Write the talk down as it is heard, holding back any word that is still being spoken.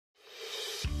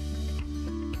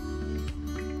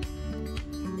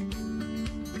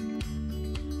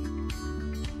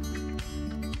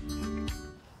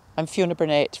I'm Fiona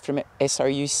Burnett from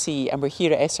SRUC, and we're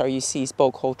here at SRUC's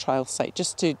Bog Hall trial site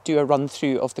just to do a run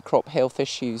through of the crop health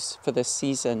issues for this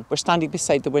season. We're standing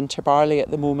beside the winter barley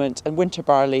at the moment, and winter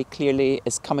barley clearly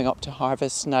is coming up to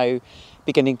harvest now,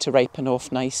 beginning to ripen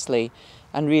off nicely.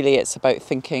 And really it's about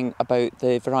thinking about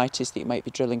the varieties that you might be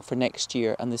drilling for next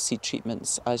year and the seed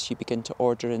treatments as you begin to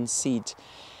order in seed.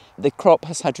 The crop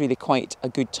has had really quite a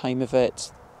good time of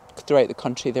it. Throughout the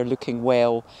country they're looking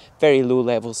well, very low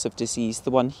levels of disease.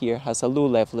 The one here has a low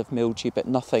level of mildew, but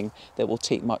nothing that will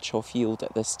take much off yield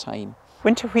at this time.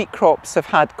 Winter wheat crops have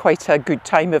had quite a good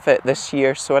time of it this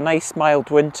year, so a nice mild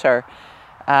winter.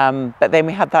 But then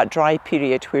we had that dry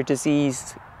period where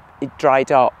disease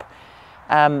dried up.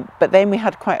 But then we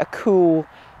had quite a cool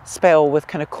spell with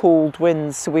kind of cold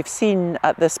winds. So we've seen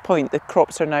at this point the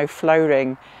crops are now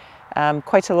flowering.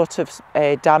 Quite a lot of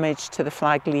damage to the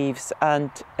flag leaves and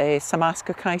some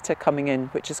ascochyta coming in,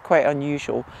 which is quite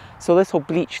unusual. So little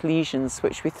bleach lesions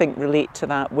which we think relate to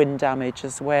that wind damage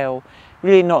as well.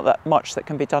 Really not that much that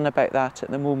can be done about that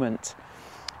at the moment.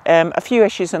 A few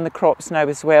issues in the crops now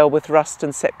as well, with rust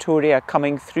and septoria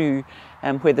coming through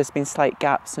where there's been slight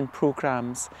gaps in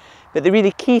programmes. But the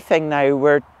really key thing now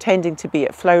we're tending to be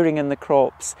at flowering in the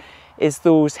crops is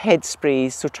those head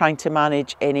sprays, so trying to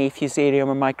manage any fusarium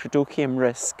or microdochium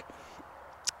risk.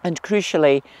 And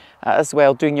crucially as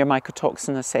well, doing your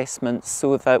mycotoxin assessments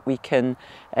so that we can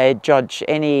judge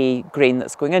any grain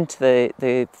that's going into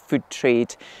the food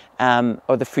trade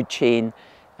or the food chain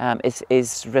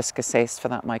is risk assessed for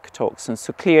that mycotoxin.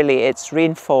 So clearly it's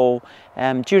rainfall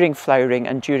during flowering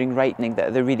and during ripening that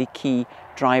are the really key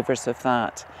drivers of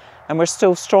that. And we're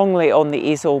still strongly on the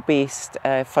azole-based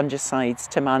fungicides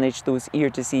to manage those ear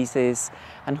diseases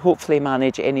and hopefully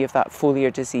manage any of that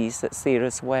foliar disease that's there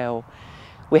as well.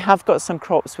 We have got some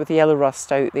crops with yellow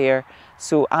rust out there,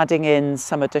 so adding in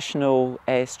some additional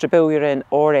strobilurin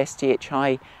or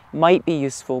SDHI might be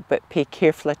useful, but pay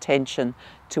careful attention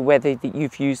to whether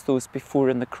you've used those before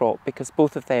in the crop, because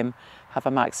both of them have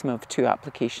a maximum of 2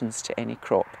 applications to any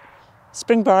crop.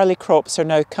 Spring barley crops are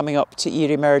now coming up to ear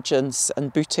emergence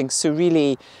and booting, so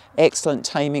really excellent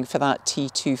timing for that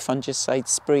T2 fungicide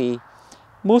spray.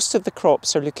 Most of the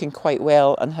crops are looking quite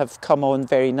well and have come on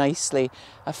very nicely.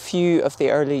 A few of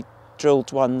the early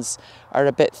drilled ones are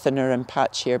a bit thinner and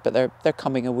patchier, but they're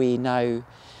coming away now.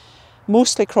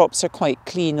 Mostly crops are quite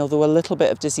clean, although a little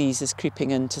bit of disease is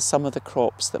creeping into some of the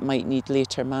crops that might need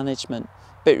later management.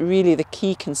 But really the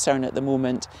key concern at the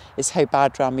moment is how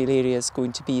bad ramularia is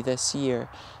going to be this year.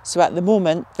 So at the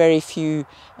moment, very few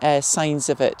signs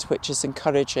of it, which is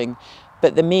encouraging.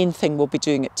 But the main thing we'll be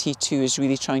doing at T2 is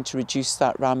really trying to reduce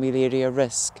that ramularia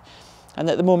risk. And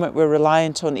at the moment we're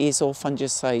reliant on azole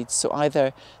fungicides, so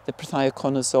either the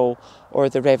prothioconazole or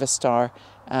the Revastar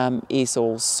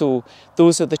azoles. So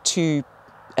those are the two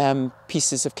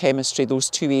pieces of chemistry, those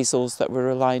 2 azoles that we're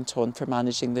reliant on for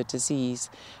managing the disease.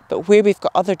 But where we've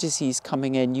got other disease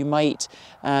coming in, you might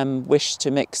wish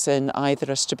to mix in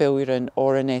either a strobilurin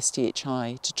or an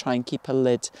SDHI to try and keep a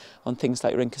lid on things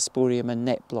like rhynchosporium and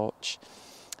net blotch.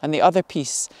 And the other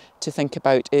piece to think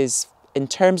about is, in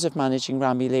terms of managing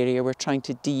ramularia, we're trying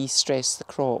to de-stress the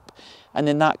crop. And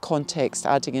in that context,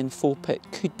 adding in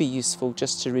Folpit could be useful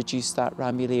just to reduce that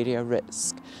ramularia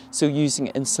risk. So using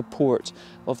it in support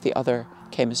of the other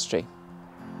chemistry.